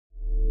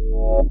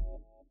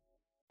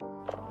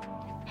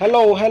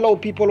Hello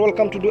people,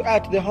 welcome to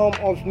Duet, the home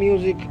of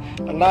music,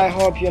 and I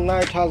hope your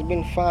night has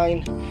been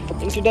fine.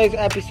 In today's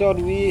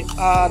episode we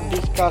are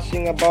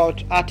discussing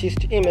about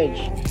artist image.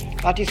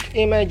 Artist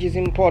image is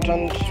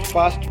important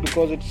first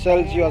because it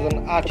sells you as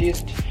an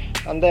artist,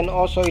 and then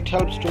also it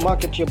helps to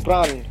market your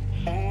brand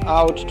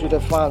out to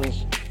the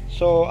fans.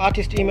 So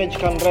artist image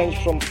can range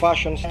from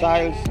fashion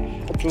styles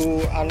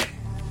to an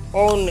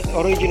own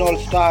original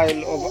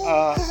style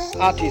of an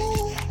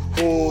artist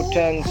who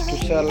tends to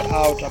sell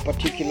out a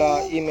particular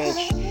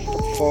image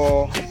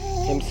for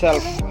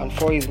himself and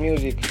for his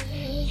music.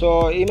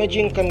 So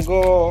imaging can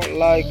go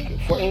like,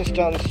 for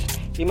instance,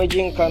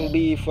 imaging can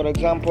be, for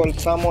example,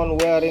 someone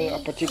wearing a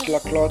particular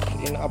cloth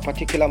in a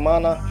particular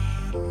manner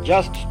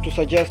just to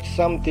suggest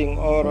something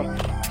or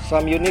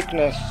some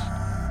uniqueness,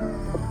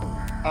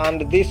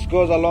 and this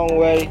goes a long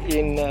way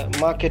in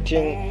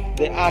marketing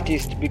the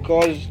artist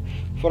because,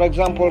 for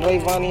example,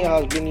 Rayvanny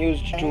has been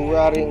used to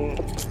wearing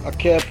a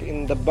cape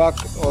in the back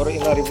or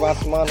in a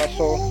reverse manner,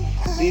 so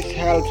this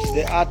helps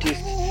the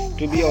artist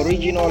to be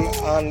original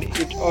and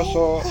it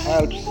also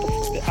helps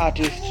the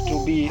artist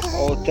to be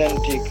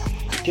authentic.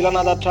 Till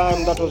another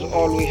time, that was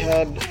all we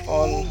had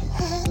on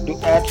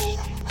Duet,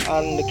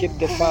 and keep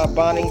the fire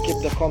burning,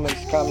 keep the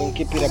comments coming,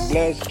 keep it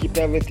ablaze, keep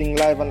everything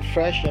live and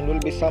fresh, and we'll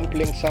be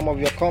sampling some of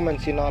your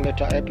comments in our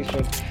later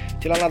episodes.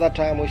 Till another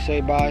time, we say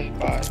bye.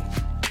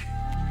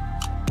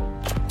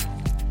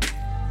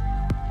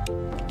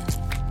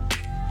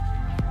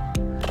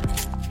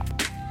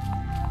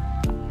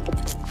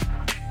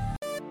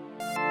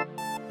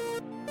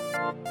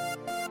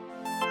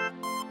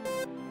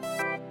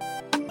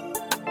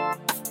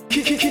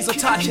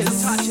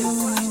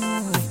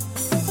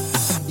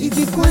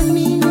 Hivi kwa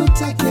nini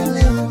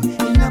utakelewa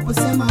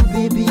ninaposema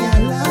baby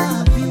I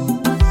love you?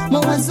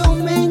 Mawazo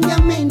mengi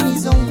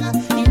yamenizonga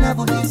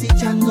ninavyohisi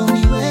chanzo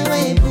ni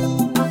wewe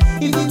boo.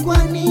 Hivi kwa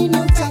nini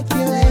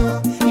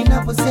utakelewa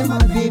ninaposema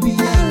baby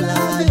I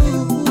love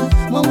you?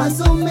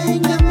 Mawazo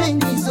mengi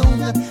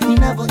yamenizonga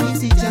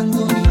ninavyohisi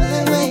chanzo ni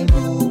wewe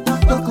boo.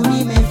 Kwako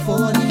nime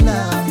fall in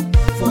love,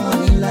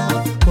 fall in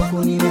love.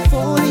 Kwako nime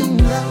fall in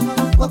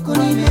love, kwako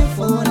nime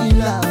fall in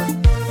love,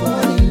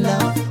 fall in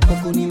love.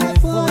 Kwako nime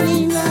fall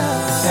in love.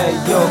 Hey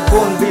yo,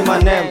 Kun be my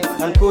name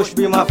and Kush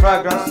be my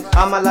fragrance.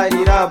 I'ma light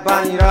it up,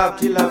 burn it up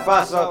till I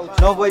pass out.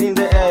 Nobody in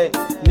the air,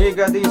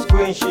 nigga this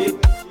queen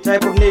shit.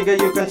 Type of nigga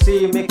you can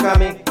see me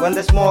coming. When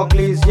the smoke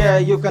clears, yeah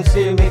you can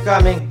see me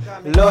coming.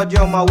 Lord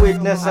you're my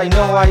witness, I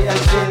know I am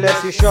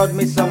sinless. You showed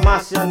me some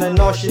mercy and I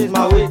know she's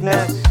my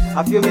weakness.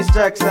 A few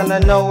mistakes and I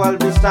know I'll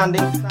be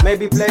standing.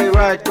 Maybe play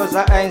right cause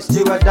I ain't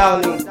Stuart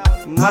Downing.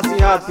 Mercy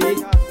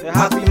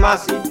happy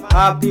mercy,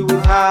 happy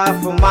with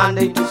her from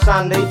Monday to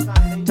Sunday.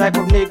 Type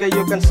of nigga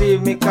you can see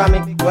me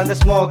coming. When the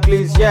smoke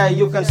clears, yeah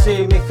you can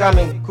see me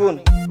coming.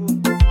 Kun.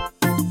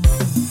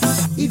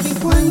 Hivi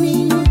kwa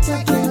nini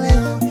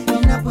utakelewa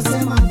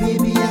ninaposema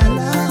baby I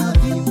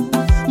love you?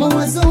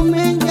 Mawazo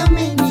mengi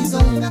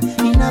yamenizonga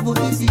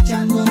ninavyohisi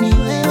chanzo ni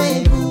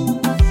wewe boo.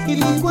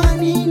 Hivi kwa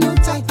nini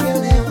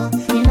utakelewa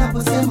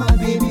ninaposema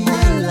baby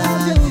I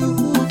love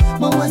you?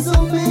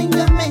 Mawazo mengi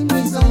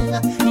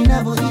yamenizonga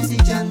ninavyohisi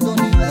chanzo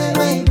ni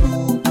wewe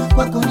boo.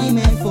 Kwako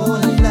nime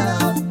fall in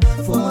love,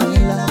 fall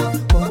in love.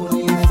 Kwako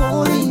nime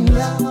fall in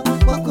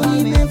love, kwako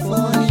nime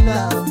fall in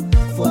love,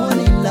 fall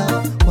in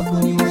love. Kwako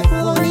nime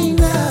fall in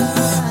love.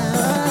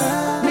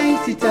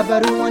 Naisi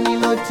tabarua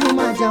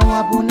nilotuma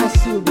jawabu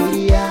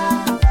nasubiria.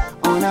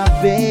 Ona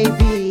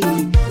baby,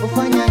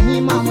 ufanya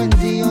hima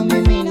mwenzio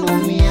mimi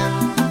naumia.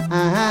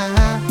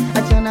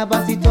 Achana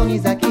basi toni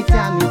za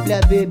kitami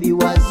pla baby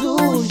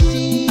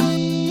wazushi.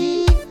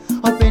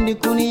 Hapendi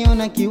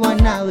kuniona kiwa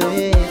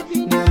nawe,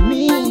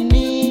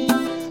 niamini.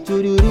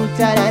 Tururu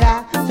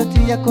tarara,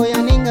 sauti yako ya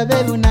ninga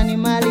baby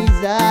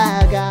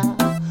unanimalizaga.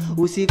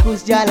 Usiku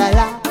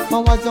sijalala,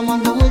 mawazo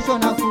mwanzo mwisho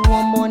na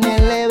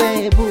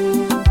kuombonelewe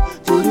boo.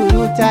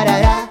 Tururu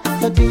tarara,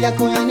 sauti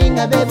yako ya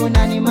ninga baby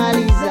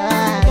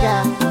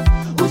unanimalizaga.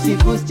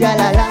 Usiku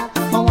sijalala,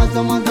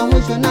 mawazo mwanzo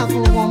mwisho na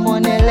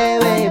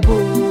kuombonelewe boo.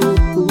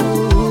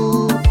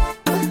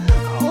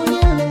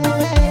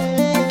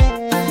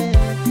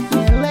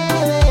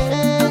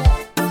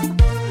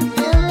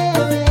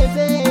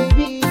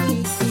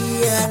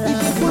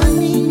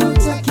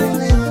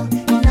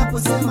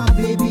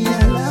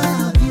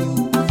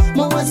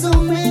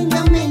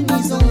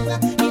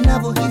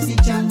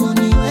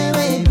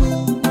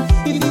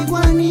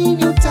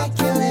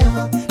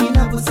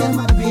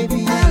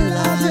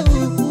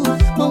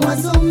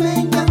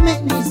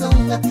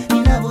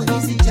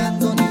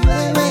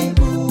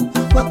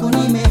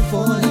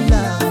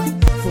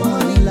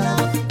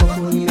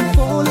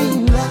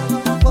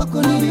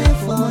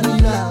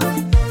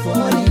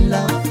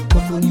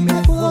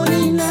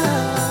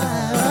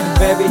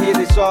 Baby, hear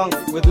this song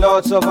with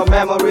lots of our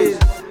memories.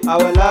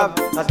 Our love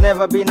has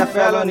never been a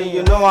felony.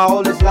 You know I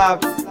always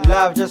love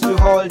just to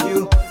hold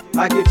you,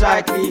 hug you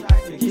tightly,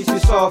 kiss you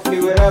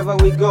softly wherever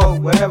we go,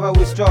 wherever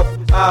we stop.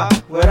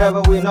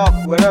 Wherever we knock,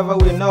 wherever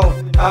we know,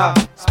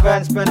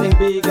 spending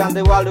big and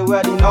the world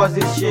already knows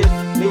this shit.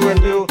 Me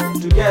and you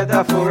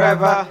together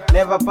forever,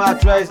 never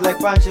part ways like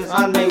punches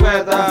and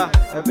Mayweather.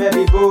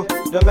 Baby boo,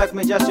 don't make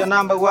me just your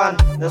number one.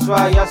 That's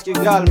why I ask you,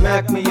 girl,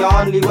 make me your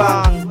only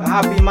one. A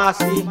happy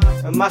Marcy,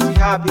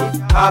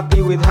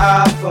 happy with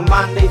her from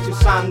Monday to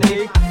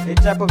Sunday. The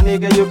type of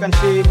nigga you can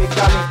see me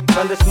coming.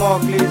 When the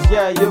smoke clears,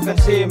 yeah, you can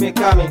see me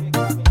coming.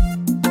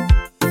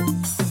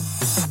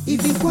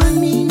 Hivi kwa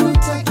nini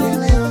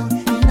utakelewa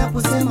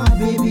ninaposema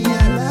baby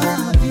I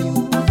love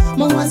you?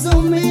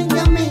 Mawazo mengi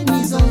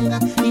yamenizonga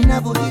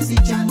ninavyohisi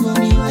chanzo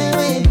ni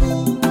wewe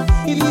boo.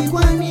 Hivi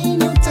kwa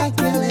nini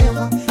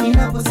utakelewa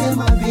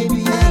ninaposema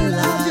baby I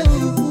love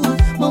you?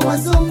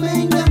 Mawazo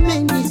mengi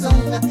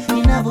yamenizonga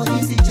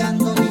ninavyohisi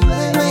chanzo ni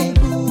wewe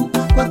boo.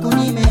 Kwako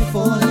nime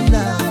fall in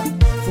love,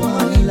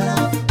 fall in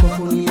love.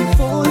 Kwako nime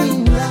fall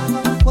in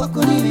love,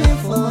 kwako nime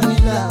fall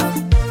in love,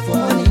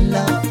 fall in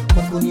love.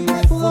 Kwako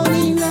nime fall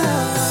in love.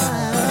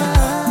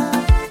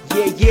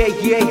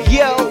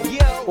 Yeah,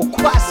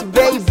 Okwasi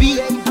baby.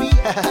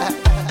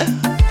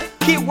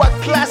 Kiwa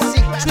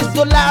classic, Twist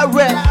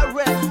Dolare.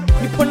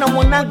 Nipo na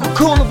mwanangu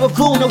kono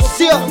bavuna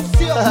usio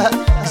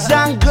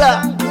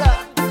Zangla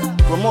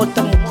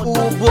promota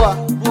mkubwa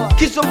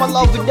Kiso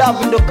malavi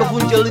davi ndo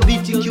kavunja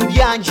libiti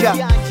kiujanja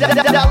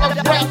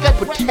Dala breaker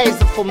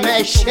poteza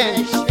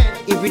formation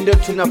Hivi ndo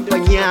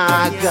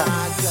tunafanyaga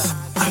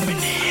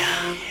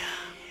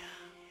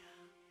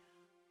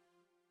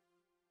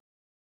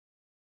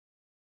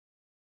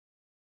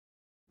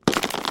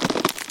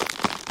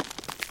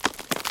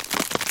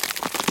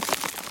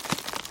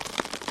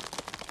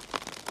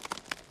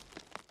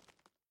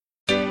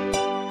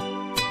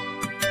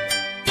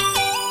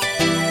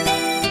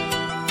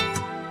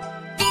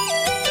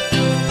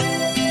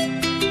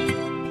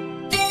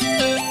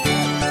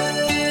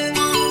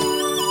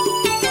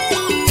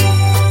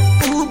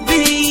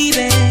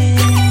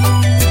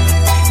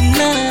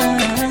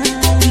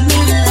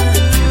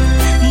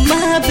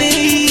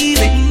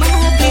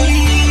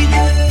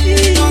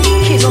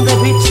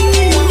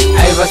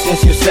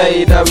Since you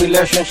say the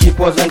relationship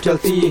wasn't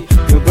healthy,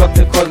 you broke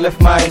the code,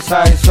 left my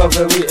inside so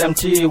very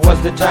empty.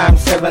 What's the time?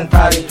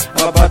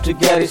 7:30, I'm about to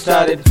get it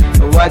started.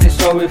 Why this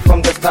story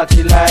from the start?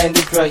 You lying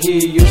it right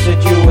here. You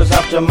said you was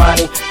after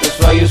money, that's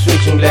why you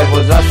switching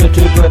levels. I swear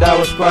to God I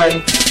was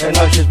crying, and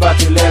now she's back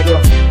to Lego.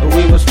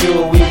 We was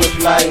pure, we was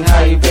flying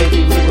high,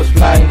 baby, we was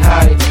flying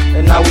high.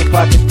 And now we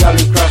party, girl,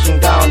 we crashing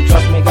down.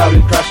 Trust me, girl,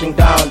 we crashing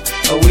down.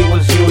 We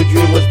was huge,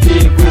 we was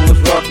big, we was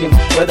rocking.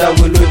 Whether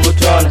we Louis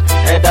Vuitton,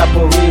 head up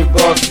or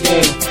Reebok.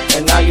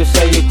 And now you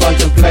say you're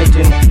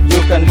contemplating,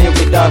 you can live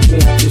without me.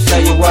 You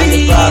say you want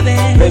me back,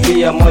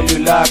 baby I'm all you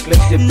like.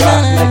 Let's get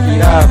back, make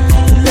it up.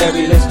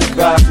 Baby let's get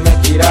back,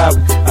 make it up.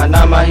 And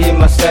I'ma hear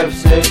myself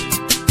say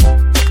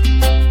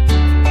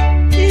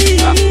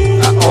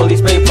all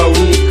this paper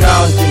we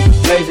counting,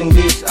 blazing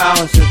these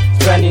ounces,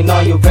 spending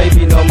on you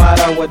baby no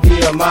matter what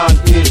the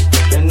amount is.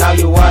 And now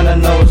you wanna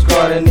know what's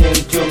going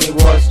into me,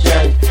 what's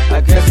changed. I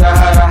guess I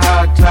had a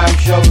hard time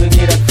showing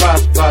it at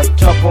first, but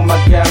top of my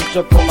game,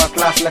 top of my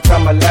class like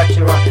I'm a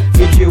lecturer.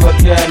 Hit you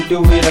again,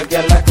 do it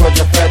again like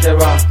Roger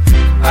Federer.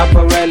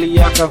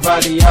 Apparelia,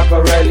 cavalli,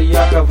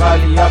 apparelia,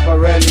 cavalli,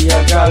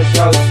 apparelia, girl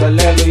shouts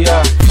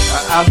hallelujah.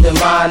 I'm the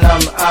man,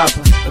 I'm up,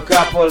 a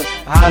couple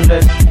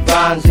 100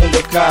 bands in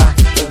the car,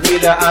 the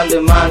villa and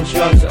the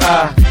mansions.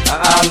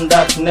 I'm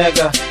that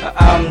nigga,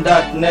 I'm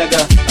that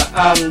nigga,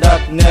 I'm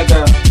that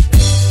nigga.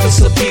 You're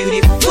so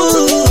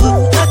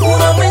beautiful,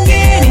 hakuna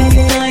mwingine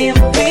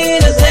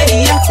ninayempenda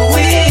zaidi yako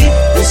wewe.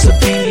 You're so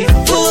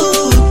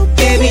beautiful,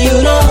 baby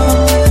you know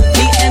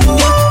me and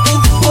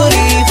you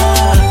forever.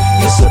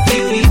 You're so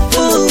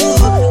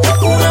beautiful,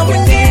 hakuna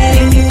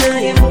mwingine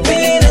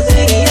ninayempenda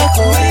zaidi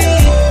yako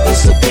wewe. You're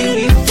so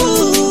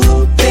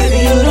beautiful, baby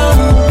you know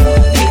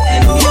me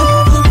and you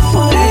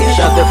forever.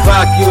 Shut the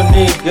fuck you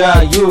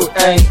nigga, you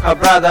ain't a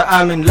brother.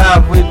 I'm in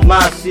love with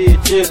my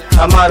city,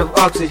 I'm out of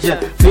oxygen.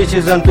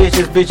 Bitches and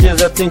bitches,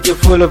 bitches, I think you're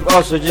full of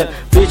oxygen.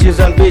 Bitches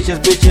and bitches,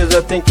 bitches,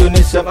 I think you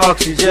need some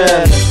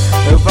oxygen.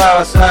 The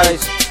power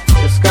size,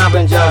 the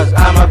scavengers,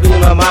 I'ma be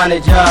my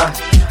manager.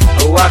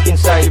 I walk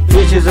inside.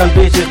 Bitches and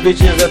bitches,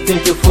 bitches, I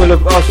think you're full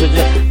of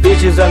oxygen.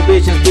 Bitches and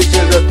bitches,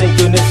 bitches, I think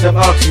you need some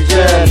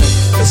oxygen.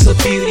 You're so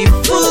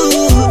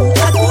beautiful,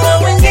 hakuna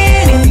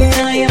mwingine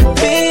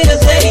ninayempenda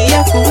zaidi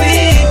yako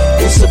wewe.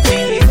 You're so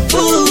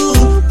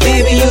beautiful,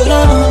 baby you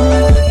know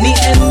me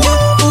and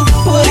you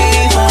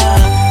forever.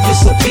 You're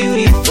so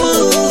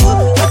beautiful,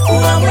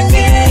 hakuna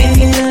mwingine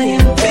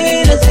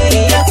ninayempenda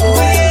zaidi yako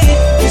wewe.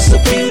 You're so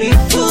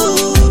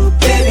beautiful,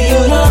 baby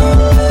you know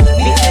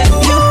me and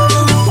you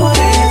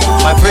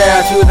forever. My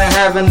prayer to the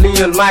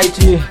heavenly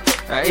almighty,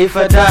 if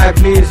I die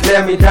please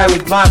let me die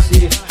with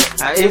mercy.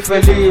 If I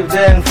live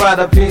then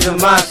Father please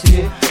have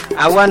mercy.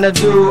 I wanna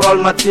do all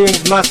my things,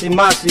 masi,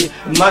 mama,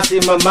 masi,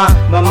 mama,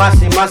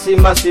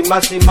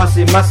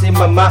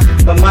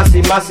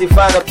 masi,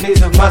 Father,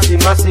 please of masi,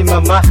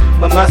 mama,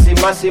 masi,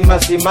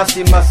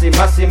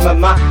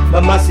 mama,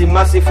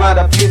 masi,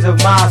 Father, please of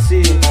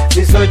masi.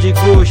 This OG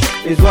Kush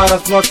is what I'm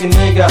smoking,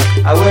 nigga.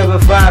 I wear a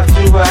 5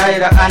 to a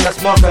hater and I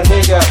smoke a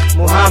nigga.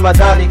 Muhammad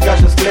Ali,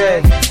 Cassius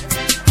Clay.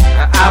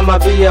 I'ma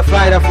be a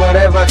fighter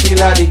forever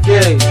till I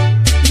decay.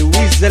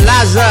 Luis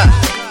Zalaza,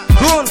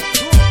 Kun.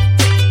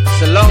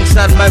 It's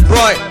alongside my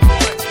boy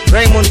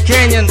Raymond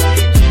Kenyon,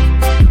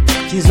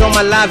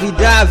 Kizoma Lavi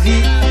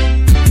Davi,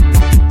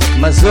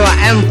 Mazoa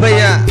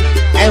Empire.